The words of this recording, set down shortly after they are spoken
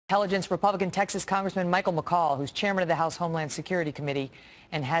Intelligence Republican Texas Congressman Michael McCaul, who's chairman of the House Homeland Security Committee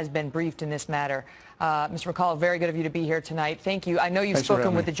and has been briefed in this matter. Mr. McCaul, very good of you to be here tonight. Thank you. I know you've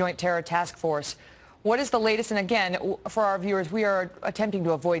spoken with the Joint Terror Task Force. What is the latest? And again, for our viewers, we are attempting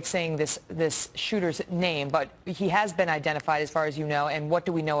to avoid saying this shooter's name, but he has been identified as far as you know. And what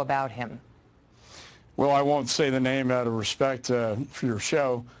do we know about him? Well, I won't say the name out of respect for your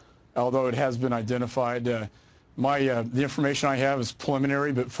show, although it has been identified. The information I have is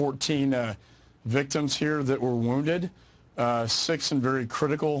preliminary, but 14 victims here that were wounded, 6 in very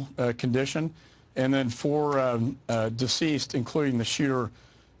critical condition, and then 4 deceased, including the shooter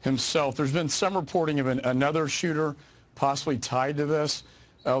himself. There's been some reporting of another shooter possibly tied to this,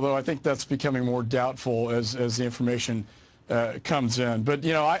 although I think that's becoming more doubtful as the information comes in. But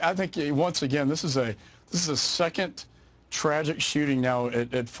you know, I think once again this is a second tragic shooting now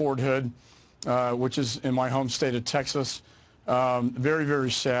at Fort Hood, which is in my home state of Texas. Very, very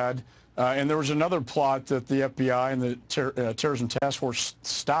sad. And there was another plot that the FBI and the Terrorism Task Force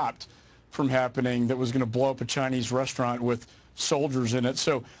stopped from happening that was going to blow up a Chinese restaurant with soldiers in it.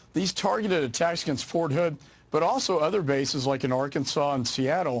 So these targeted attacks against Fort Hood, but also other bases like in Arkansas and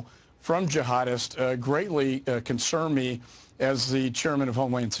Seattle from jihadists greatly concern me as the chairman of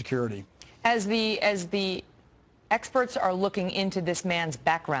Homeland Security. As the experts are looking into this man's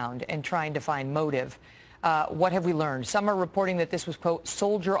background and trying to find motive, what have we learned? Some are reporting that this was, quote,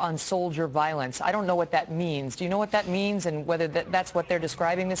 soldier-on-soldier violence. I don't know what that means. Do you know what that means and whether that's what they're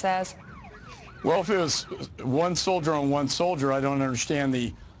describing this as? Well, if it was one soldier on one soldier, I don't understand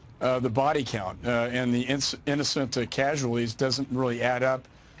the body count. And the innocent casualties doesn't really add up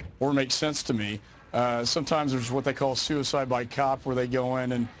or make sense to me. Sometimes there's what they call suicide by cop, where they go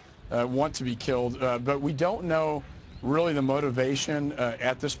in and want to be killed. But we don't know really the motivation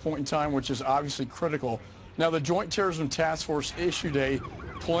at this point in time, which is obviously critical. Now, the Joint Terrorism Task Force issued a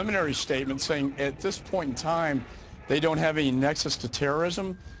preliminary statement saying at this point in time they don't have any nexus to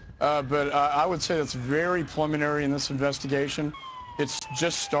terrorism. But I would say that's very preliminary in this investigation. It's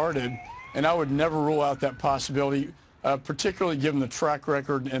just started, and I would never rule out that possibility, particularly given the track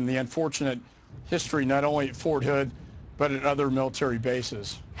record and the unfortunate history not only at Fort Hood, but at other military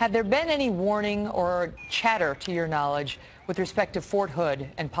bases. Had there been any warning or chatter, to your knowledge, with respect to Fort Hood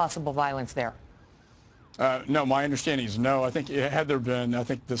and possible violence there? No, my understanding is no. I think had there been, I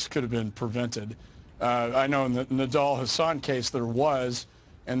think this could have been prevented. I know in the Nadal Hassan case there was,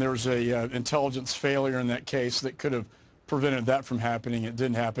 and there was a intelligence failure in that case that could have prevented that from happening. It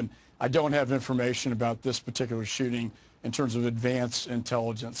didn't happen. I don't have information about this particular shooting in terms of advanced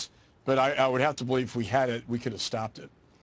intelligence, but I would have to believe if we had it, we could have stopped it.